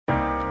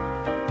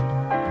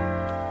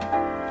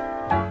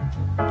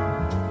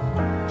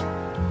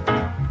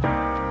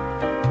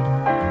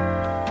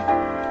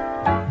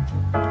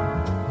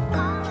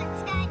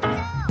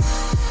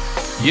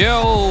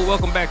Yo,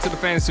 welcome back to the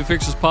Fantasy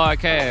Fixers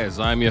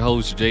Podcast. I'm your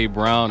host, Jay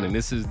Brown, and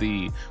this is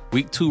the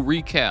Week 2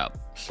 recap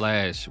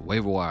 /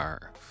 waiver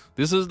wire.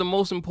 This is the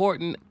most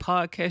important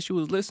podcast you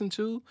would listen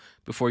to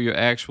before your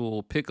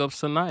actual pickups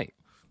tonight.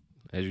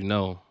 As you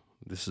know,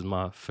 this is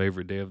my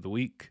favorite day of the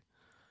week.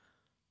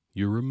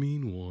 You're a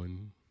mean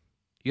one.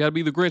 You got to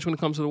be the Grinch when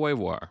it comes to the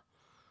waiver wire.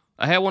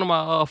 I had one of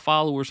my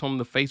followers on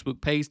the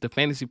Facebook page, the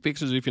Fantasy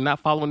Fixers. If you're not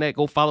following that,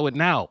 go follow it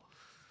now.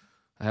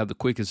 I have the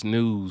quickest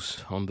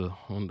news on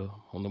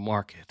the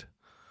market.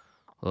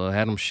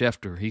 Adam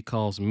Schefter, he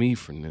calls me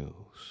for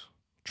news.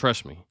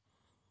 Trust me,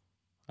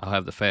 I'll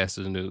have the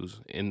fastest news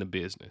in the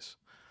business.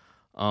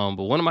 But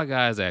one of my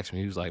guys asked me,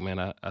 he was like, man,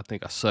 I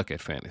think I suck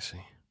at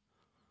fantasy.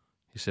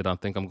 He said, I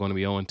think I'm going to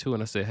be 0-2.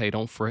 And I said, hey,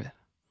 don't fret.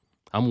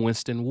 I'm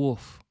Winston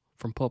Wolfe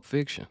from Pulp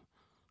Fiction.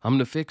 I'm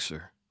the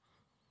fixer.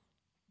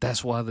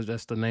 That's why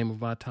that's the name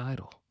of my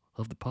title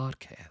of the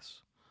podcast.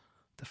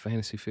 The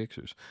Fantasy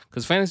Fixers.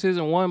 Because fantasy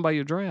isn't won by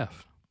your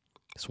draft.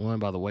 It's won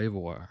by the waiver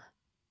wire.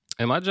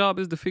 And my job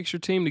is to fix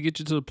your team to get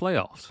you to the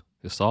playoffs.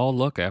 It's all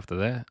luck after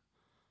that.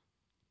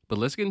 But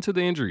let's get into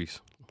the injuries.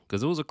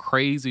 Because it was a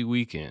crazy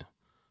weekend.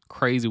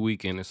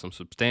 And some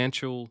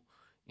substantial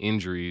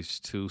injuries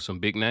to some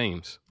big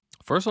names.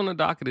 First on the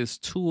docket is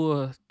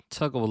Tua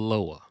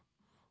Tagovailoa.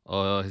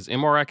 His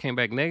MRI came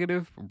back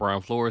negative.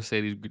 Brian Flores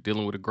said he's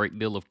dealing with a great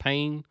deal of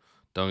pain.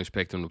 Don't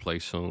expect him to play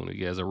soon.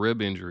 He has a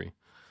rib injury.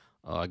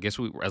 I guess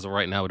as of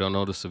right now, we don't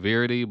know the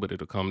severity, but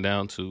it'll come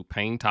down to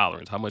pain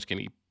tolerance. How much can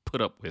he put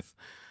up with?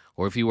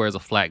 Or if he wears a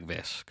flak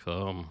vest.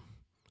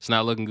 It's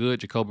not looking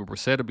good. Jacoby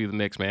Brissett will be the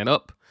next man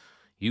up.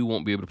 You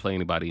won't be able to play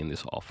anybody in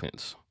this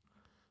offense.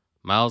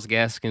 Myles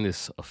Gaskin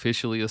is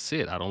officially a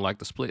sit. I don't like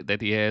the split that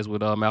he has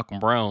with Malcolm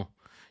Brown.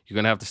 You're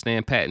going to have to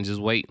stand pat and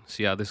just wait.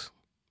 See how this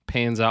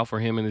pans out for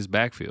him in his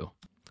backfield.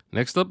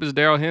 Next up is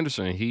Darrell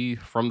Henderson. He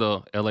from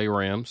the LA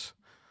Rams.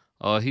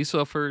 He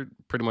suffered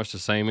pretty much the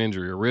same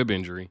injury, a rib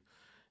injury.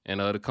 And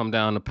to come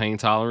down to pain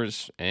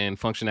tolerance and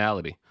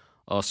functionality.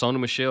 Sony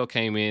Michel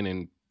came in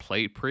and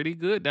played pretty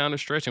good down the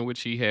stretch in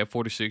which he had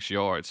 46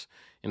 yards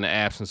in the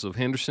absence of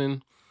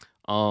Henderson.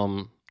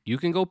 You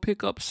can go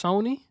pick up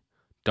Sony.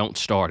 Don't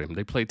start him.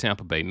 They play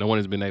Tampa Bay. No one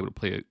has been able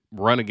to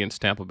run against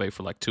Tampa Bay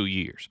for like 2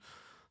 years.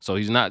 So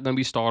he's not going to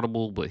be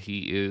startable, but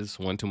he is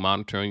one to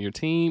monitor on your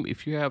team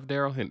if you have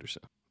Darrell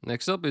Henderson.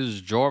 Next up is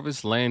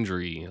Jarvis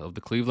Landry of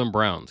the Cleveland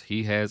Browns.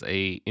 He has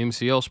a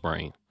MCL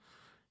sprain.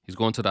 He's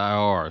going to the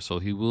IR, so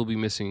he will be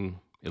missing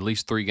at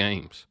least 3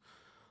 games.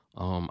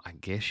 I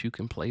guess you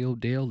can play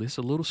Odell. It's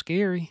a little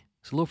scary.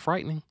 It's a little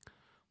frightening.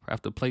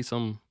 Have to play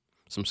some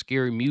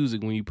scary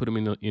music when you put him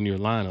in your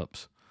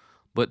lineups.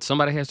 But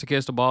somebody has to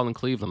catch the ball in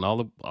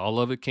Cleveland. All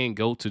of it can't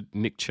go to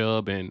Nick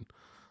Chubb and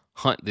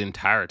Hunt the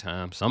entire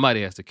time.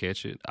 Somebody has to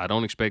catch it. I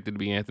don't expect it to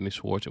be Anthony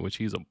Schwartz, in which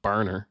he's a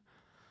burner.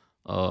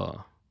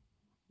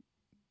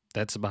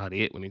 That's about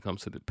it when it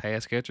comes to the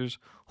pass catchers.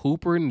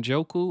 Hooper and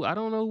Njoku, I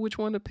don't know which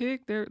one to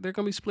pick. They're going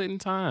to be splitting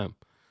time.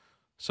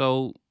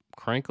 So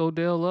crank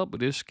Odell up,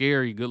 but it's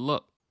scary. Good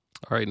luck.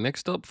 All right,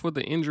 next up for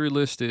the injury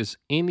list is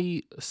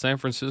any San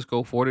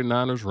Francisco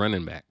 49ers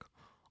running back.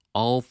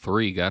 All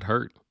 3 got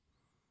hurt.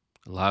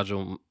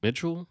 Elijah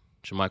Mitchell,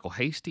 JaMycal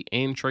Hasty,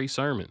 and Trey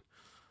Sermon.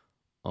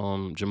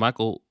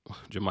 JaMycal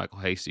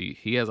Hasty,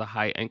 he has a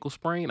high ankle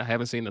sprain. I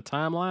haven't seen the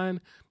timeline,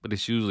 but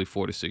it's usually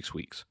 4 to 6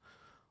 weeks.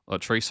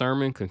 Trey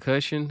Sermon,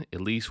 concussion,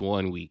 at least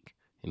 1 week.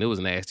 And it was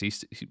nasty.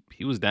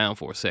 He was down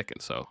for a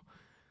second. So,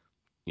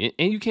 and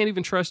you can't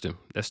even trust him.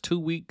 That's 2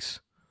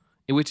 weeks,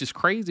 which is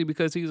crazy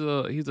because he's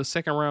a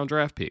second-round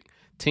draft pick.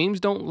 Teams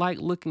don't like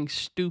looking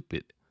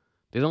stupid.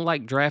 They don't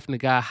like drafting a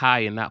guy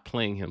high and not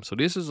playing him. So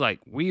this is like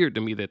weird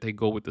to me that they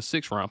go with the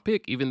 6th-round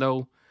pick, even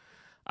though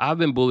I've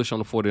been bullish on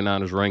the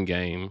 49ers run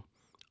game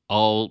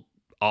all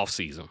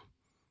offseason.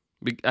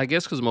 I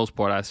guess because the most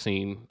part I've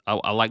seen,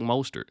 I like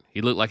Mostert.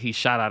 He looked like he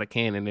shot out a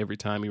cannon every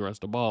time he runs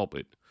the ball,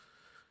 but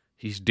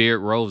he's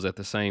Derrick Rose at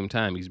the same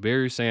time. He's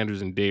Barry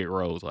Sanders and Derrick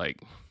Rose.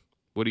 Like,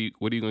 what are you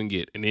going to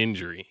get? An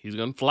injury. He's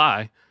going to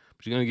fly,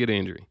 but you're going to get an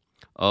injury.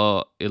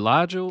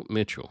 Elijah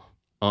Mitchell.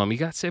 He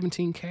got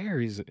 17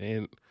 carries,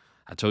 and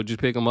I told you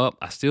to pick him up.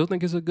 I still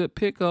think it's a good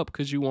pickup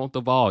because you want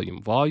the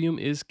volume. Volume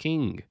is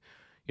king.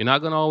 You're not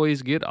going to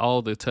always get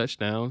all the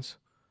touchdowns,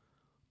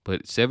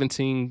 but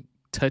 17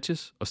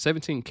 touches, or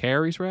 17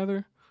 carries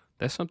rather,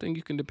 that's something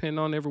you can depend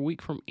on every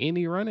week from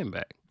any running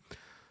back.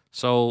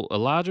 So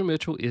Elijah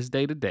Mitchell is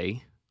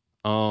day-to-day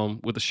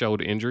with a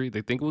shoulder injury.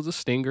 They think it was a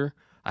stinger.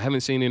 I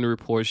haven't seen any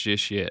reports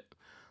just yet.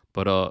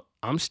 But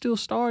I'm still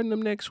starting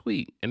them next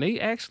week. And they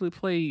actually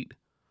played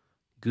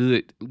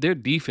good. Their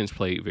defense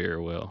played very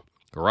well.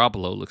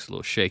 Garoppolo looks a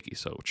little shaky.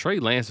 So Trey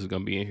Lance is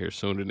going to be in here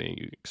sooner than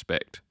you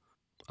expect.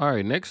 All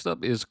right, next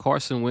up is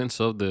Carson Wentz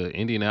of the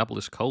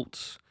Indianapolis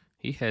Colts.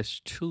 He has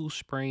 2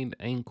 sprained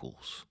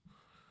ankles.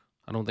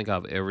 I don't think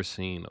I've ever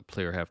seen a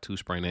player have 2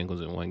 sprained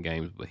ankles in one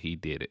game, but he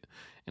did it.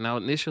 And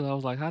initially I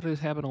was like, how did this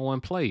happen on one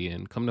play?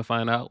 And come to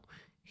find out,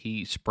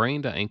 he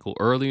sprained the ankle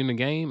early in the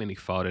game and he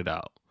fought it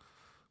out.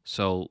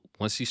 So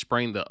once he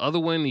sprained the other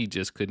one, he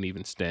just couldn't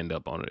even stand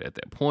up on it at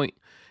that point.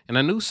 And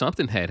I knew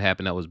something had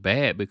happened that was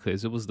bad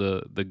because it was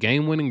the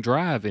game-winning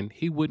drive, and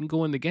he wouldn't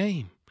go in the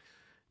game.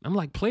 I'm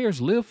like, players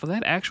live for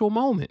that actual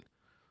moment.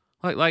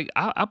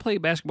 I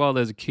played basketball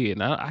as a kid,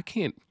 and I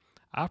can't.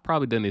 I've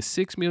probably done this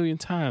 6 million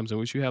times in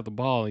which you have the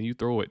ball and you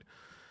throw it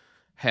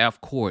half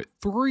court.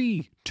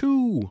 3,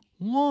 2,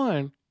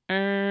 1,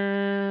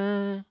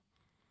 and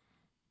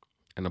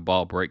the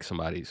ball breaks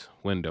somebody's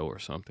window or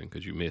something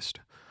because you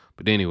missed.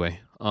 But anyway,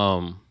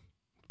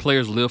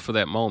 players live for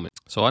that moment.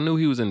 So I knew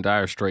he was in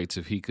dire straits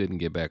if he couldn't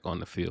get back on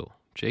the field.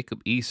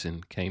 Jacob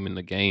Eason came in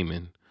the game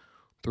and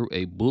threw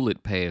a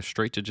bullet pass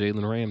straight to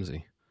Jalen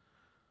Ramsey.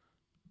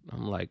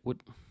 I'm like, what?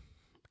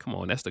 Come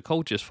on, that's the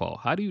coach's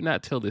fault. How do you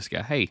not tell this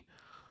guy, hey,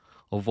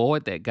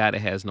 avoid that guy that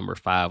has number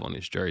 5 on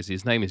his jersey?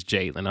 His name is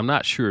Jalen. I'm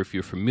not sure if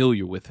you're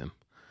familiar with him.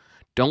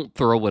 Don't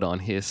throw it on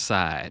his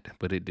side.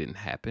 But it didn't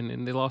happen,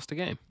 and they lost the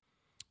game.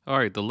 All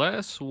right, the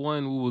last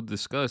one we will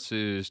discuss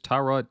is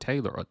Tyrod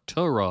Taylor.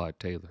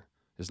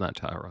 It's not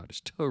Tyrod,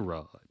 it's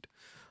Tyrod.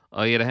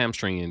 He had a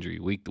hamstring injury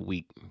week to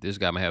week. This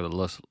guy may have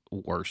the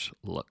worst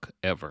luck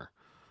ever.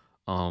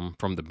 From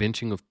the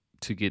benching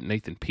to get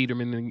Nathan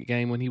Peterman in the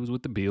game when he was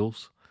with the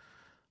Bills.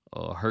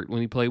 Hurt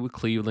when he played with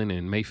Cleveland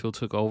and Mayfield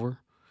took over.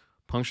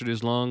 Punctured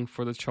his lung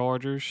for the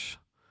Chargers.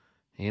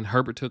 And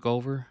Herbert took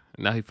over.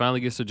 Now he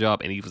finally gets the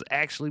job, and he was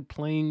actually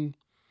playing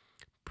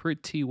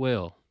pretty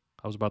well.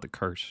 I was about to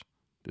curse.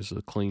 This is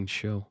a clean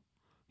show.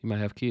 You might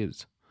have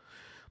kids.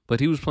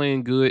 But he was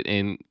playing good,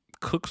 and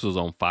Cooks was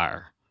on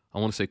fire. I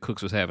want to say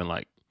Cooks was having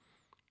like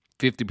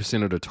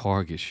 50% of the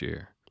target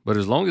share. But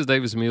as long as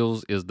Davis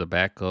Mills is the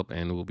backup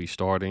and will be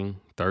starting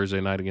Thursday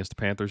night against the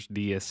Panthers,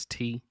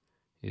 DST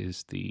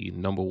is the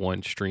number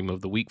 1 stream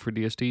of the week for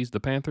DSTs. The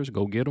Panthers,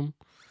 go get them.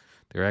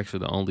 They're actually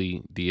the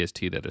only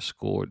DST that has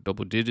scored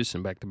double digits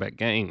in back-to-back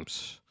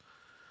games.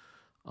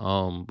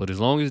 But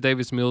as long as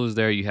Davis Mills is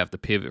there, you have to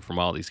pivot from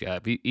all these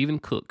guys. Even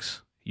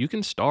Cooks, you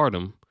can start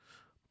them,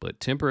 but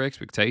temper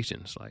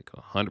expectations like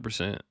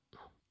 100%.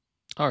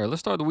 All right, let's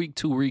start the week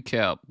 2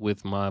 recap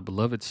with my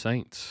beloved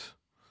Saints.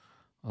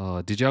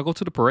 Did y'all go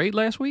to the parade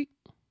last week?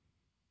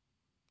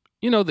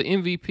 You know, the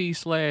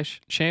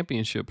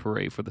MVP/championship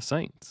parade for the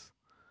Saints.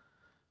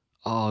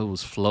 Oh, it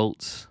was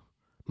floats,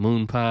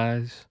 moon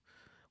pies,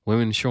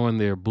 women showing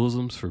their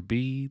bosoms for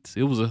beads.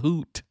 It was a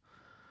hoot.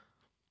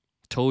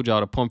 Told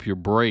y'all to pump your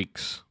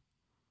brakes.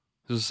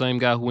 This is the same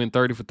guy who went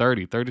 30 for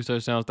 30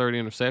 touchdowns,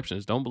 30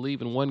 interceptions. Don't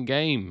believe in one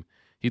game.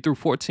 He threw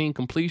 14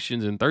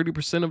 completions, and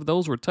 30% of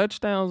those were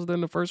touchdowns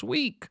in the first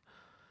week.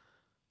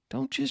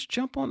 Don't just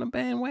jump on the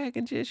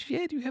bandwagon just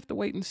yet. You have to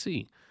wait and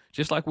see.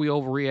 Just like we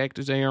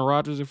overreacted to Aaron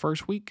Rodgers the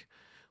first week,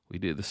 we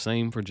did the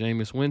same for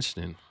Jameis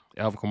Winston.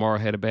 Alvin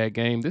Kamara had a bad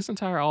game. This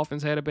entire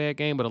offense had a bad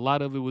game, but a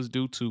lot of it was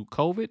due to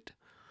COVID.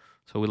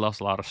 So we lost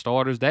a lot of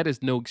starters. That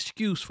is no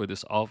excuse for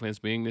this offense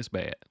being this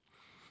bad.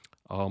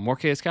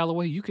 Marquez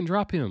Callaway, you can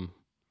drop him.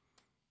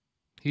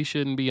 He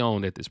shouldn't be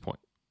owned at this point.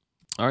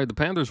 All right, the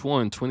Panthers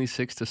won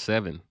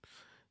 26-7,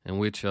 in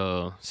which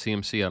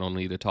CMC, I don't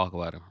need to talk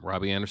about him.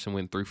 Robbie Anderson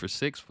went 3 for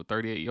 6 for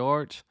 38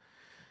 yards.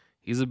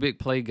 He's a big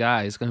play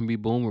guy. It's going to be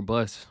boom or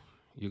bust.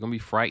 You're going to be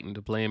frightened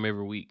to play him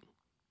every week.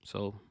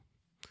 So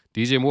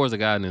DJ Moore's a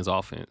guy in his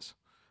offense.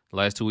 The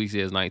last 2 weeks, he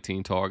has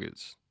 19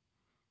 targets.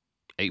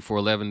 8 for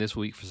 11 this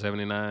week for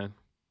 79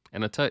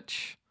 and a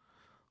touch.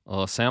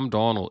 Sam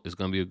Darnold is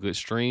going to be a good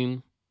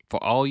stream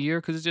for all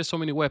year because it's just so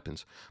many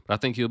weapons. But I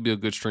think he'll be a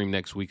good stream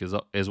next week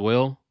as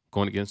well,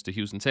 going against the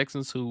Houston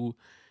Texans, who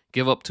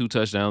give up 2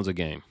 touchdowns a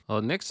game.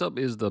 Next up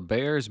is the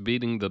Bears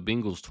beating the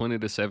Bengals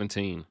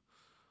 20-17.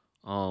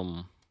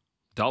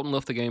 Dalton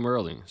left the game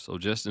early, so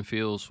Justin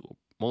Fields will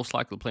most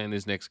likely play in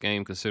this next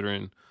game,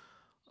 considering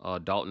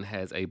Dalton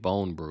has a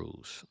bone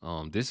bruise.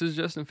 This is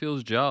Justin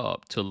Fields'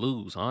 job to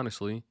lose,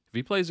 honestly. If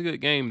he plays a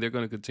good game, they're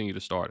going to continue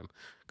to start him.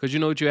 Because you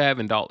know what you have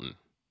in Dalton.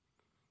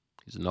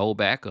 He's an old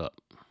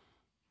backup.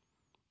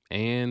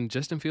 And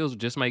Justin Fields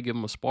just might give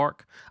him a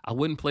spark. I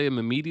wouldn't play him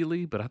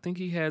immediately, but I think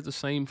he has the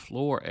same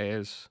floor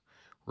as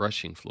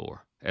rushing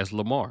floor as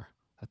Lamar.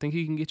 I think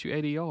he can get you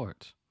 80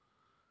 yards.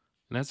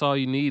 And that's all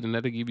you need, and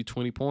that'll give you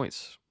 20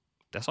 points.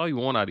 That's all you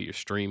want out of your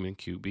streaming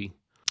QB.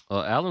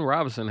 Allen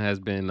Robinson has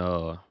been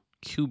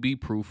QB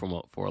proof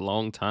for a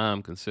long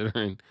time,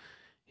 considering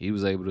he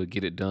was able to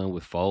get it done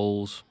with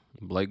Foles,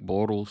 Blake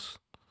Bortles.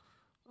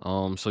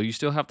 So you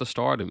still have to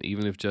start him,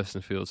 even if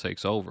Justin Fields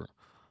takes over.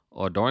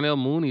 Darnell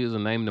Mooney is a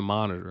name to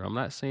monitor. I'm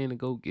not saying to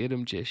go get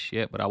him just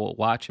yet, but I will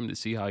watch him to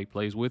see how he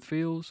plays with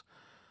Fields.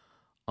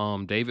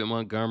 David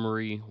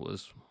Montgomery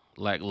was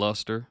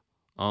lackluster,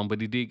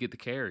 but he did get the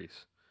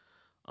carries.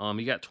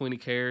 He got 20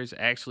 carries.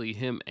 Actually,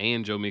 him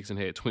and Joe Mixon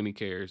had 20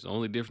 carries. The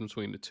only difference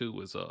between the two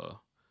was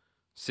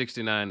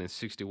 69 and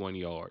 61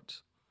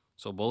 yards.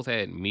 So both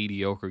had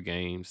mediocre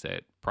games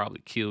that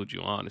probably killed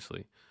you,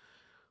 honestly,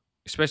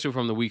 especially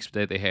from the weeks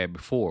that they had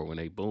before when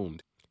they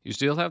boomed. You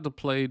still have to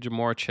play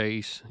Jamar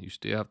Chase. You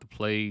still have to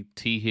play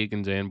T.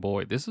 Higgins and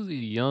Boyd. This is a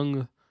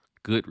young,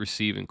 good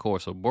receiving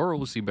core. So Burrow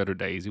will see better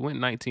days. He went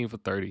 19 for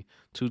 30,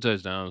 2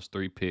 touchdowns,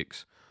 3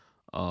 picks.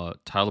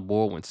 Tyler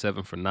Boyd went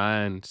 7 for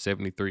 9,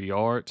 73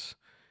 yards.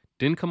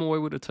 Didn't come away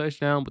with a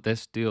touchdown, but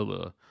that's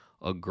still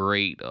a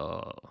great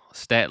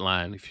stat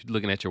line if you're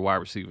looking at your wide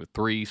receiver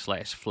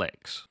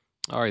 3/flex.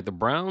 All right, the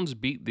Browns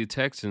beat the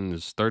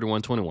Texans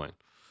 31-21.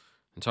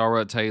 And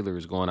Tyrod Taylor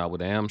is going out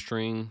with a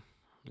hamstring.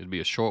 It'll be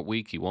a short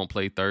week. He won't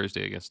play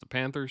Thursday against the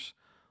Panthers.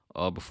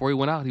 Before he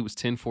went out, he was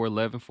 10 for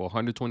 11 for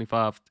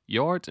 125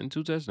 yards and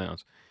 2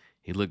 touchdowns.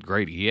 He looked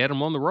great. He had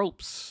him on the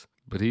ropes.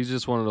 But he's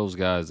just one of those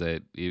guys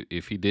that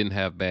if he didn't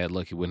have bad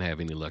luck, he wouldn't have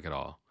any luck at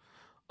all.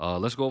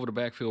 Let's go over the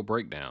backfield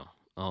breakdown.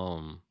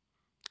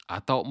 I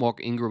thought Mark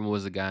Ingram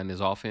was the guy in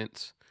this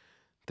offense.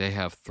 They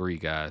have 3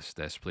 guys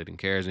that's splitting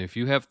carries. And if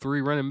you have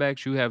 3 running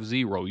backs, you have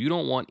 0. You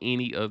don't want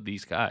any of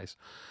these guys.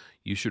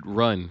 You should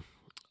run.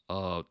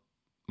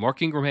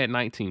 Mark Ingram had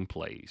 19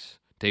 plays.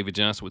 David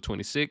Johnson with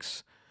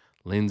 26.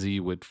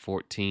 Lindsey with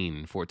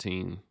 14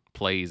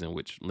 plays in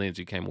which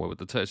Lindsey came away with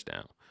the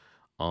touchdown.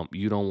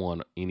 You don't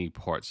want any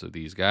parts of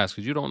these guys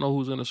because you don't know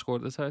who's going to score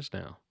the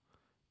touchdown.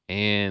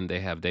 And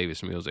they have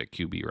Davis Mills at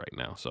QB right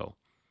now. So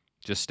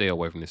just stay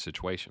away from this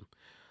situation.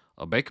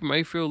 Baker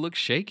Mayfield looked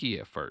shaky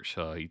at first.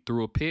 He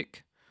threw a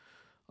pick.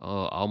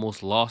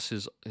 Almost lost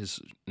his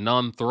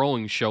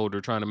non-throwing shoulder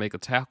trying to make a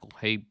tackle.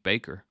 Hey,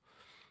 Baker.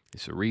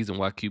 It's the reason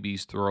why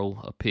QBs throw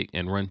a pick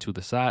and run to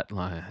the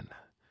sideline.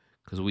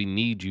 Because we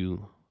need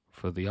you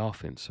for the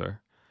offense, sir.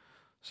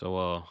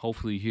 So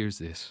hopefully he hears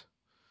this.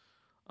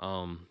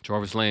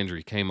 Jarvis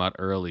Landry came out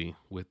early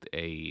with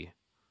a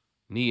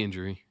knee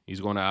injury.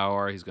 He's going to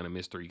IR. He's going to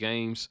miss 3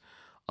 games.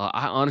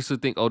 I honestly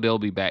think Odell will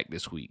be back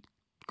this week.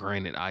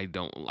 Granted, I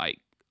don't like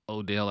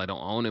Odell. I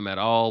don't own him at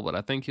all, but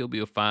I think he'll be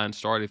a fine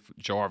start if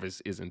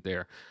Jarvis isn't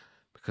there.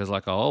 Because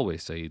like I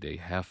always say, they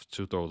have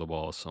to throw the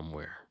ball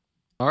somewhere.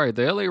 All right,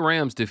 the LA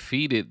Rams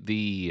defeated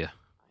the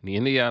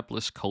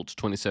Indianapolis Colts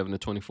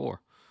 27-24.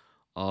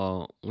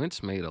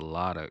 Wentz made a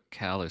lot of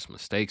callous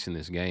mistakes in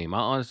this game. I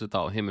honestly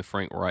thought him and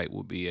Frank Wright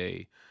would be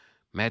a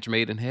match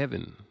made in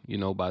heaven,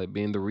 by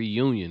being the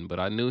reunion.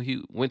 But I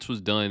knew Wentz was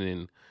done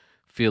in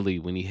Philly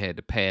when he had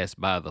to pass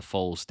by the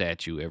Foles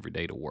statue every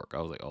day to work.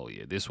 I was like, oh,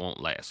 yeah, this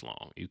won't last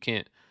long. You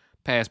can't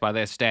pass by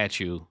that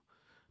statue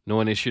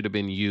knowing it should have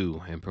been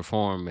you and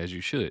perform as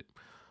you should.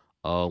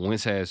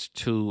 Wentz has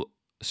 2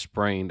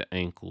 sprained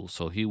ankles,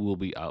 so he will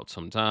be out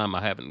sometime.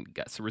 I haven't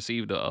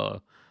received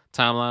a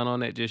timeline on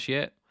that just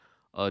yet.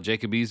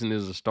 Jacob Eason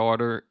is a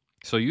starter,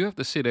 so you have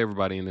to sit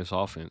everybody in this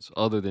offense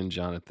other than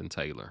Jonathan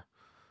Taylor.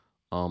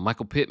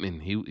 Michael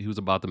Pittman, he was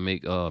about to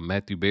make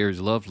Matthew Berry's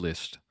love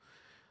list.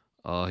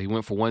 He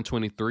went for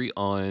 123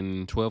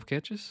 on 12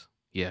 catches.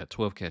 Yeah,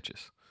 12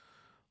 catches.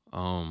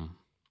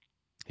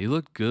 He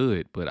looked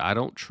good, but I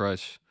don't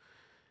trust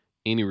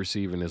any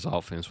receiver in this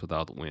offense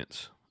without the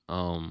Wentz.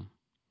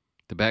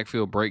 The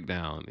backfield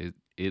breakdown,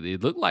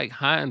 it looked like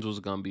Hines was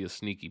going to be a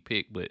sneaky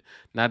pick, but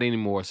not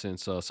anymore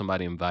since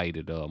somebody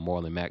invited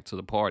Marlon Mack to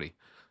the party.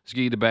 Let's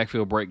give you the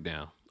backfield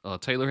breakdown.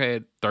 Taylor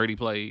had 30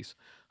 plays,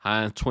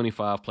 Hines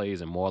 25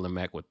 plays, and Marlon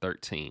Mack with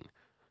 13.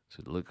 So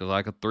it looks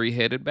like a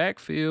 3-headed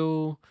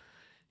backfield.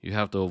 You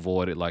have to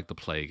avoid it like the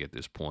plague at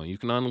this point. You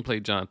can only play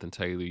Jonathan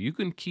Taylor. You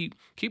can keep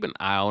an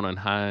eye out on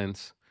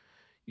Hines.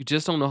 You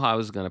just don't know how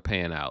it's going to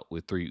pan out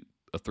with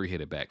a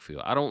 3-headed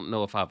backfield. I don't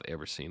know if I've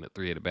ever seen a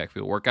 3-headed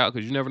backfield work out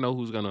because you never know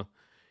who's going to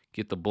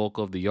get the bulk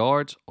of the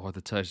yards or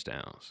the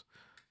touchdowns.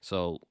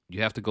 So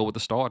you have to go with the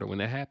starter when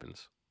that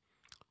happens.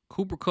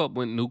 Cooper Kupp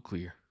went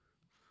nuclear.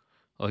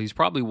 He's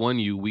probably won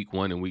you week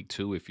 1 and week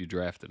 2 if you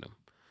drafted him.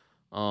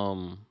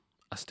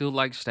 I still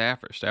like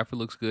Stafford. Stafford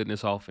looks good in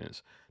this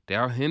offense.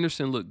 Darrell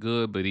Henderson looked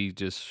good, but he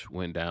just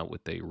went down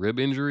with a rib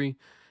injury.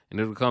 And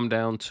it'll come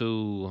down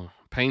to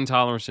pain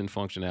tolerance and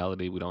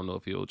functionality. We don't know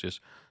if he'll just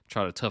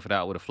try to tough it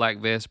out with a flak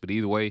vest. But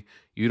either way,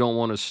 you don't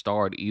want to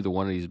start either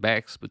one of these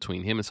backs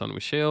between him and Sonny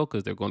Michel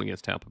because they're going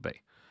against Tampa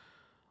Bay.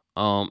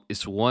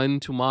 It's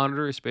one to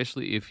monitor,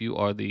 especially if you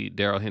are the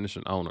Darrell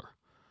Henderson owner.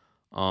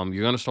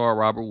 You're going to start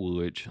Robert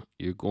Woods.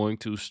 You're going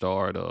to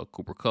start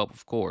Cooper Kupp,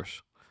 of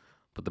course.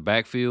 But the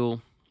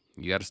backfield,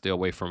 you got to stay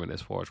away from it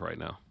as far as right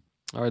now.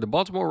 All right, the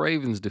Baltimore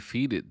Ravens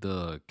defeated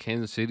the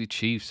Kansas City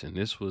Chiefs, and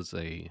this was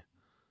a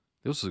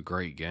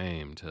great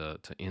game to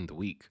end the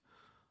week.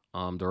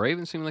 The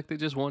Ravens seem like they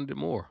just wanted it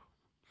more.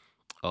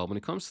 When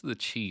it comes to the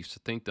Chiefs,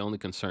 I think the only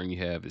concern you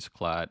have is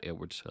Clyde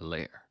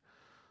Edwards-Helaire.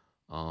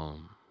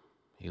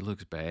 He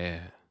looks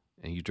bad,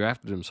 and you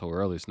drafted him so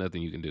early, it's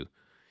nothing you can do. You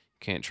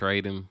can't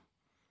trade him.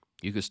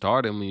 You could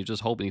start him, and you're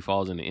just hoping he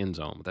falls in the end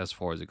zone, but that's as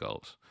far as it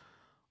goes.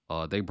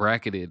 They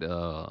bracketed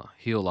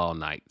Hill all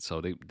night, so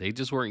they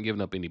just weren't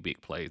giving up any big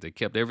plays. They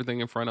kept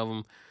everything in front of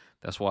them.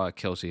 That's why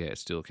Kelsey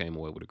still came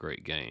away with a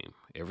great game.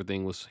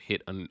 Everything was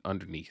hit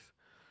underneath,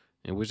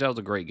 and which that was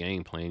a great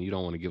game plan. You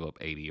don't want to give up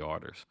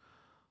 80-yarders.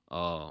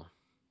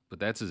 But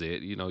that's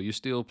it. You're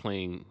still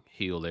playing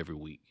Hill every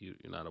week. You're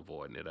not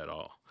avoiding it at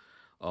all.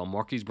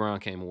 Marquise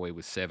Brown came away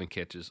with 7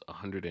 catches,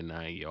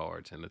 109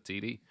 yards, and a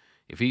TD.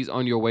 If he's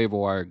on your waiver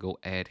wire, go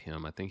add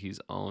him. I think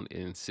he's on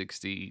in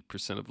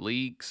 60% of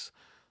leagues.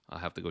 I'll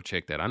have to go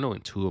check that. I know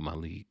in 2 of my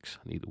leagues.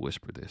 I need to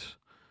whisper this.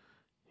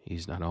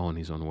 He's not on.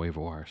 He's on the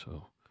waiver wire,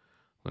 so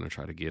I'm going to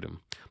try to get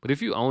him. But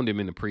if you owned him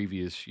in the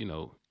previous,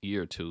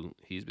 year or two,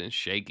 he's been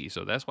shaky.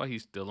 So that's why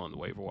he's still on the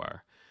waiver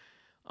wire.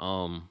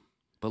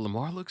 But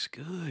Lamar looks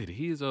good.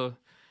 He has a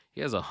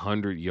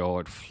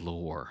 100-yard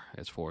floor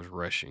as far as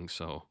rushing.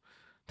 So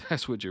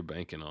that's what you're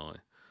banking on.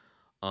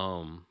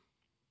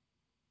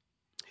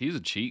 He's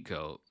a cheat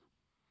code.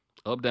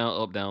 Up,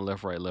 down,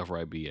 left,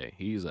 right, BA.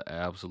 He's an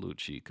absolute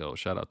cheat code.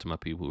 Shout out to my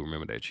people who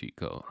remember that cheat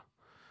code.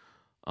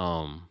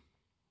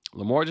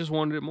 Lamar just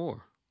wanted it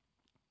more.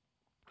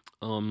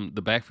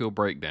 The backfield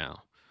breakdown.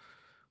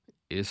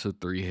 It's a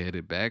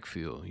 3-headed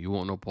backfield. You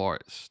want no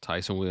parts.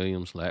 Tyson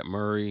Williams, Lat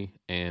Murray,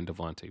 and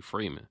Devontae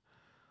Freeman.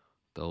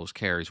 Those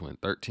carries went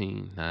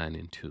 13, 9,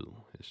 and 2.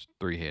 It's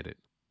 3-headed.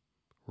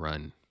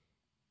 Run.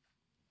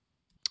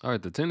 All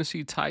right, the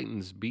Tennessee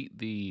Titans beat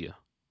the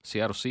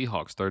Seattle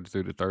Seahawks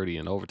 33-30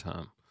 in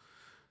overtime.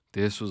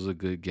 This was a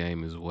good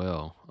game as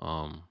well.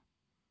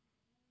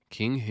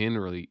 King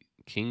Henry,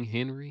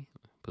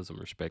 put some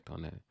respect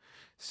on that,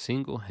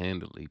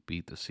 single-handedly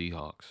beat the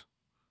Seahawks.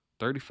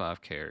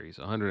 35 carries,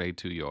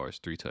 182 yards,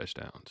 3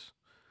 touchdowns.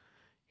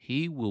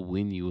 He will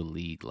win you a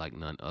league like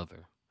none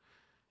other.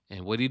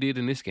 And what he did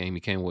in this game, he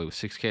came away with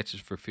 6 catches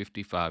for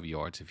 55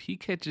 yards. If he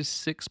catches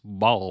 6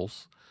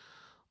 balls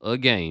a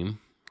game,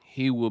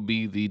 he will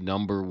be the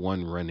number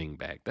 1 running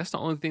back. That's the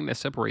only thing that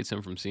separates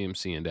him from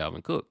CMC and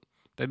Dalvin Cook,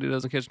 that he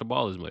doesn't catch the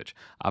ball as much.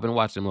 I've been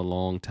watching him a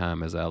long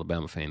time as an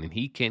Alabama fan, and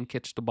he can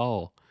catch the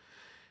ball.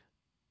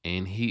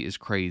 And he is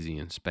crazy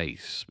in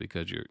space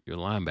because your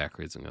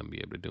linebacker isn't going to be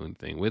able to do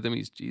anything with him.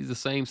 He's the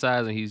same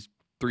size and he's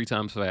 3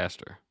 times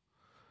faster.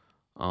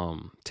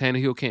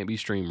 Tannehill can't be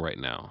streamed right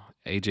now.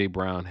 A.J.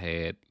 Brown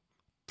had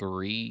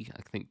 3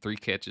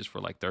 catches for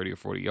like 30 or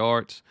 40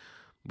 yards,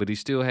 but he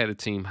still had a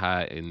team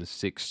high in the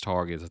 6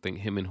 targets. I think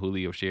him and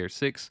Julio shared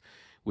 6,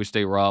 which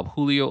they robbed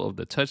Julio of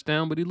the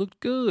touchdown, but he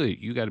looked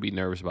good. You got to be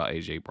nervous about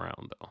A.J.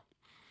 Brown,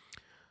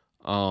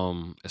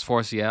 though. As far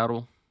as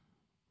Seattle,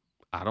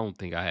 I don't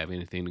think I have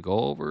anything to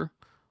go over.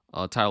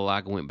 Tyler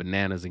Lockett went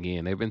bananas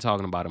again. They've been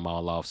talking about him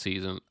all off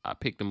season. I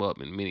picked him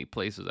up in many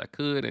places I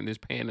could, and it's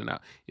panning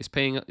out. It's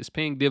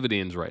paying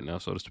dividends right now,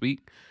 so to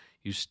speak.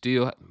 You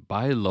still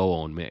buy low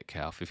on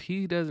Metcalf. If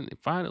he doesn't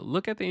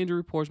look at the injury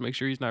reports, make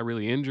sure he's not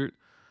really injured.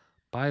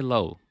 Buy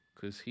low,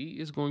 because he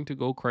is going to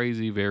go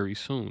crazy very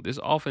soon. This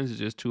offense is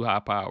just too high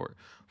powered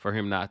for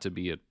him not to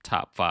be a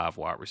top 5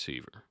 wide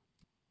receiver.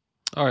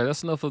 All right,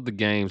 that's enough of the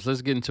games.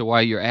 Let's get into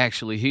why you're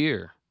actually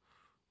here.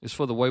 It's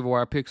for the waiver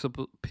wire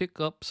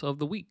pickups of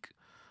the week.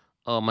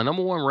 My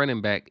number 1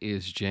 running back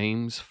is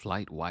James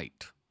Flight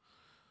White.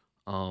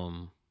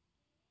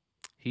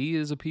 He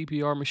is a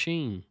PPR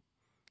machine,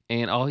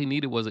 and all he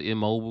needed was an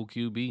immobile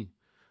QB.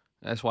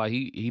 That's why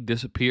he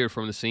disappeared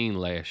from the scene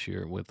last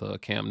year with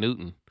Cam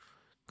Newton,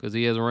 because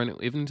he has a running.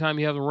 Every time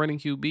you have a running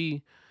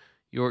QB,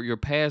 your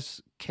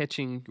pass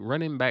catching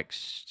running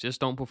backs just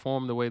don't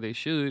perform the way they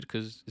should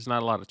because it's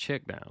not a lot of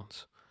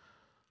checkdowns.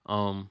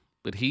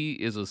 But he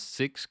is a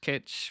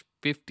 6-catch,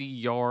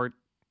 50-yard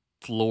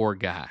floor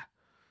guy.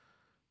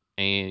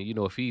 And,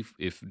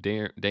 if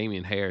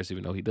Damian Harris,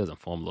 even though he doesn't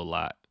fumble a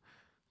lot,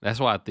 that's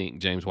why I think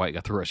James White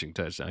got the rushing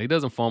touchdown. He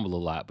doesn't fumble a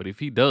lot, but if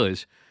he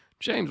does,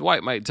 James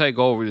White might take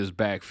over this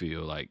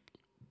backfield. Like,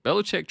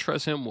 Belichick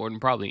trusts him more than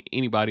probably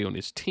anybody on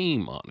his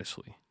team,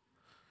 honestly.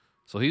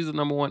 So he's the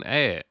number 1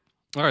 ad.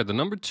 All right, the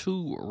number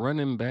 2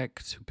 running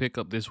back to pick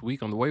up this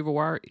week on the waiver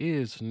wire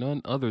is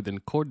none other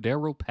than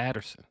Cordero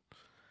Patterson.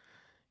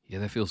 Yeah,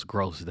 that feels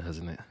gross,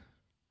 doesn't it?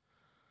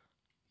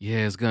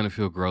 Yeah, it's going to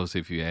feel gross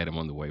if you add him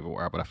on the waiver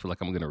wire, but I feel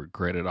like I'm going to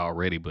regret it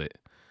already. But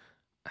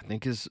I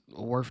think it's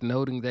worth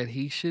noting that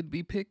he should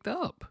be picked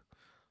up.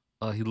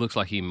 He looks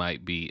like he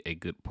might be a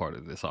good part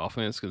of this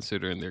offense,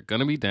 considering they're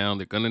going to be down.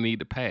 They're going to need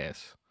to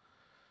pass.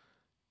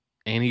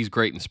 And he's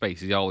great in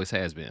space. He always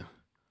has been.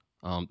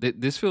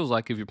 This feels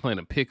like if you're playing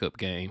a pickup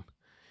game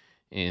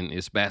and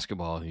it's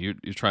basketball, and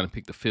you're trying to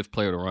pick the 5th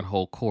player to run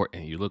whole court,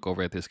 and you look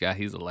over at this guy.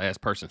 He's the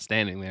last person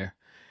standing there.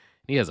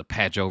 He has a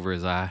patch over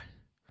his eye.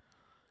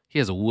 He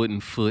has a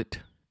wooden foot.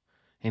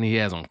 And he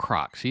has on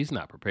Crocs. He's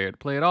not prepared to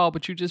play at all,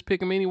 but you just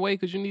pick him anyway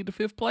because you need the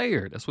 5th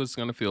player. That's what it's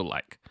going to feel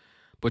like.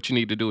 But you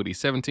need to do it. He's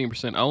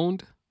 17%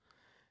 owned.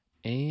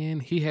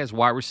 And he has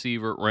wide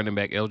receiver running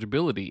back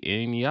eligibility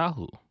in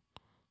Yahoo.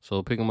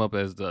 So pick him up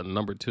as the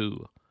number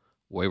 2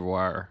 waiver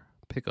wire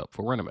pickup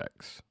for running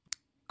backs.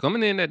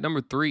 Coming in at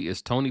number 3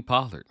 is Tony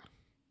Pollard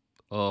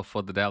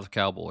for the Dallas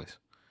Cowboys.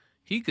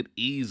 He could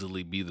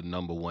easily be the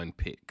number 1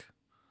 pick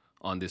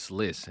on this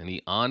list. And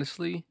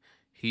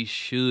he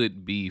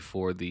should be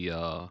for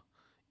the,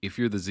 if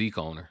you're the Zeke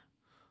owner.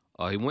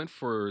 He went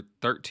for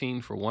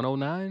 13 for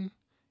 109,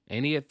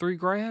 and he had 3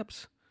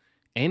 grabs.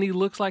 And he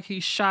looks like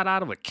he's shot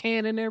out of a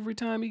cannon every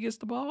time he gets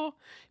the ball.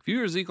 If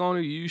you're a Zeke owner,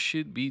 you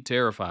should be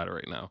terrified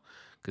right now.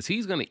 Because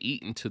he's going to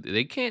eat into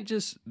they can't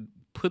just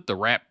put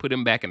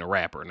him back in the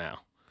wrapper now.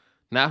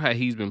 Not how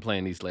he's been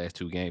playing these last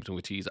 2 games in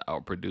which he's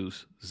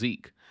outproduced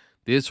Zeke.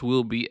 This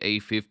will be a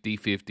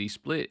 50-50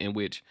 split in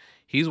which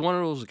he's one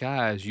of those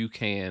guys you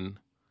can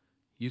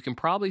you can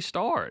probably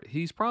start.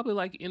 He's probably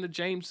like in the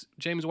James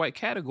White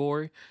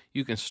category.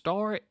 You can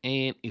start,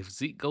 and if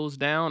Zeke goes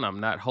down, I'm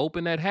not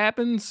hoping that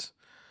happens,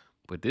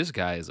 but this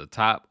guy is a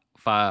top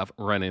 5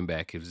 running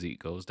back if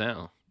Zeke goes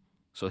down.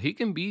 So he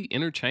can be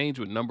interchanged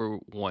with number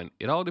 1.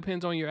 It all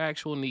depends on your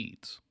actual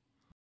needs.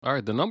 All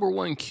right, the number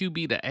 1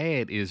 QB to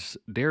add is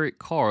Derek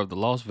Carr of the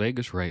Las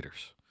Vegas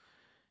Raiders.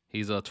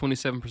 He's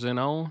 27%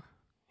 on.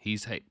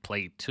 He's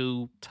played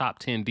 2 top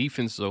 10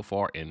 defenses so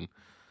far, and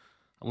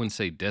I wouldn't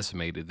say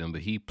decimated them,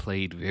 but he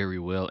played very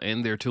well,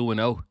 and they're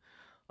 2-0.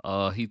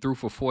 He threw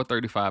for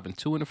 435 and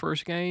 2 in the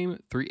first game,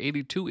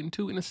 382 and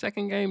 2 in the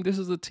second game. This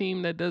is a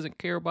team that doesn't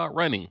care about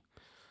running.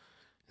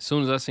 As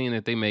soon as I seen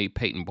that they made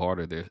Peyton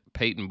Barber their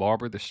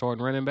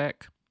starting running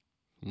back,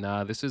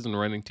 nah, this isn't a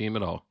running team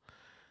at all.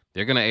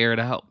 They're gonna air it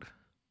out.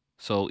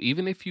 So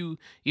even if you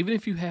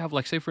have,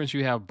 like, say for instance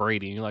you have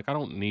Brady and you're like, I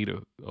don't need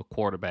a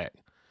quarterback.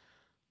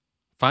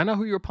 Find out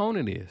who your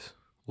opponent is.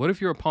 What if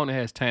your opponent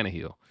has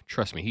Tannehill?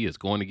 Trust me, he is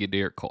going to get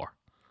Derek Carr.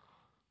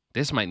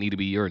 This might need to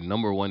be your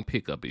number 1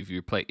 pickup if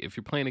you're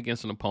playing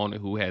against an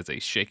opponent who has a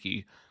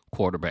shaky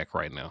quarterback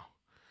right now.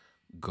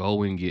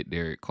 Go and get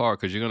Derek Carr,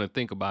 because you're going to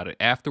think about it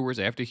afterwards.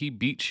 After he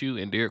beats you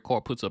and Derek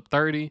Carr puts up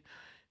 30,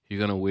 you're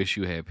going to wish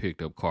you had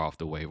picked up Carr off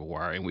the waiver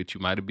wire, in which you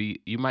might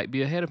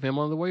be ahead of him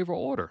on the waiver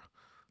order.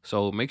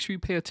 So make sure you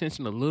pay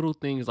attention to little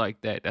things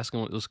like that. That's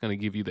going to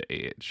give you the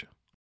edge.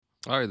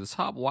 All right, the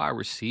top wide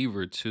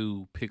receiver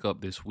to pick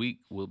up this week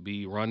will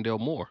be Rondale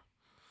Moore.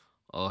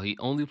 He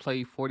only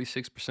played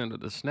 46%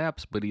 of the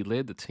snaps, but he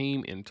led the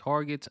team in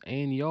targets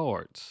and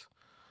yards.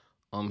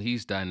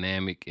 He's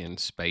dynamic in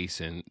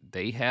space, and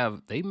they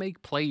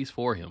make plays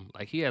for him.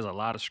 Like, he has a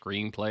lot of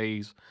screen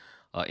plays.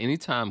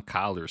 Anytime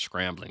Kyler's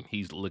scrambling,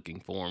 he's looking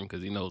for him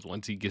because he knows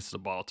once he gets the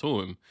ball to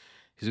him,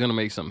 he's going to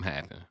make something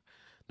happen.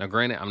 Now,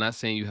 granted, I'm not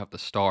saying you have to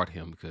start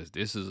him, because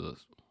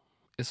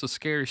it's a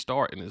scary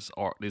start in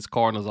this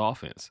Cardinals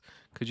offense,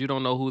 because you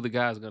don't know who the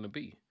guy's going to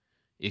be.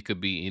 It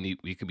could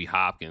be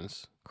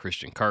Hopkins,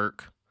 Christian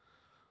Kirk,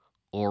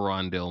 or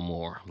Rondale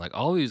Moore. Like,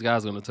 all these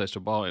guys are going to touch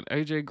the ball. And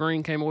A.J.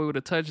 Green came away with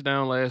a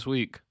touchdown last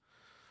week.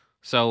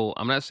 So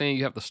I'm not saying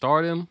you have to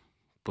start him,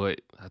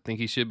 but I think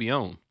he should be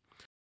on.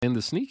 And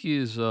the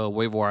sneakiest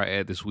waiver wire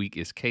ad this week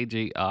is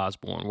KJ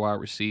Osborne, wide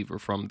receiver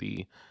from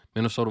the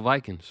Minnesota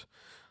Vikings.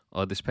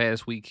 This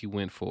past week, he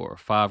went for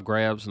 5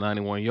 grabs,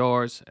 91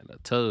 yards, and a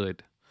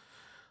tud.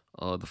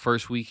 The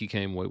first week, he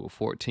came away with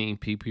 14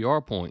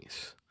 PPR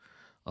points.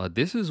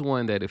 This is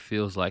one that it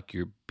feels like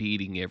you're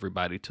beating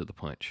everybody to the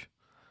punch.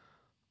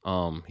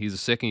 He's a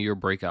second-year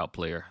breakout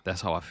player.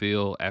 That's how I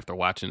feel after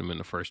watching him in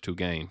the first 2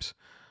 games.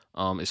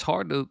 It's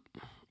hard to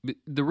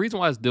 – the reason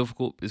why it's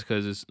difficult is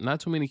because it's not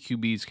too many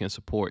QBs can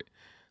support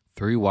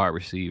 3 wide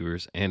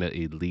receivers and an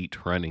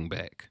elite running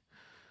back.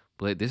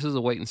 But this is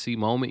a wait-and-see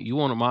moment. You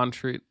want to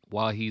monitor it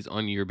while he's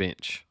on your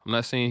bench. I'm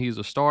not saying he's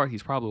a start.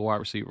 He's probably a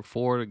wide receiver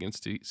 4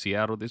 against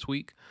Seattle this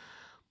week.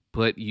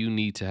 But you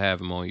need to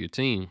have him on your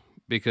team,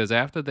 because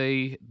after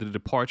the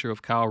departure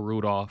of Kyle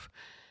Rudolph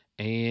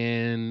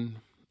and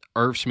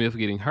Irv Smith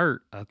getting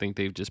hurt, I think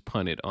they've just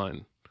punted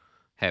on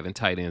having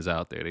tight ends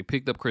out there. They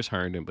picked up Chris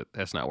Herndon, but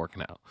that's not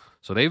working out.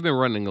 So they've been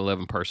running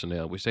 11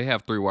 personnel, which they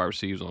have 3 wide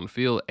receivers on the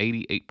field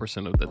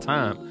 88% of the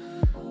time.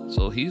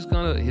 So his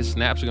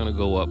snaps are gonna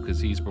go up because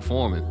he's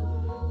performing.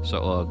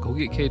 So go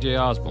get KJ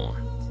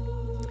Osborne.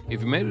 If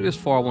you made it this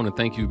far, I want to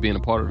thank you for being a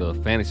part of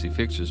the Fantasy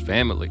Fixers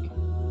family.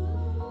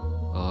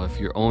 If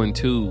you're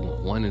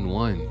 0-2,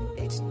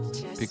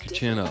 1-1, pick your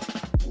chin up.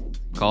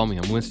 Call me.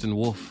 I'm Winston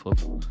Wolfe of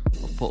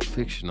Pulp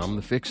Fiction. I'm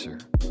the fixer.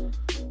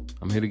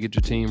 I'm here to get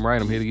your team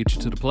right. I'm here to get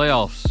you to the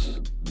playoffs.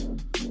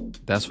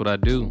 That's what I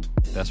do.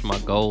 That's my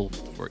goal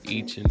for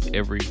each and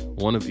every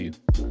one of you.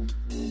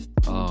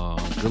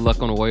 Good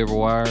luck on the waiver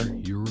wire.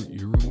 You're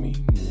a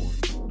mean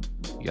one.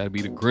 You got to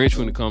be the Grinch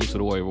when it comes to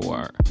the waiver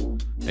wire.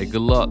 Hey,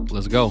 good luck.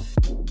 Let's go.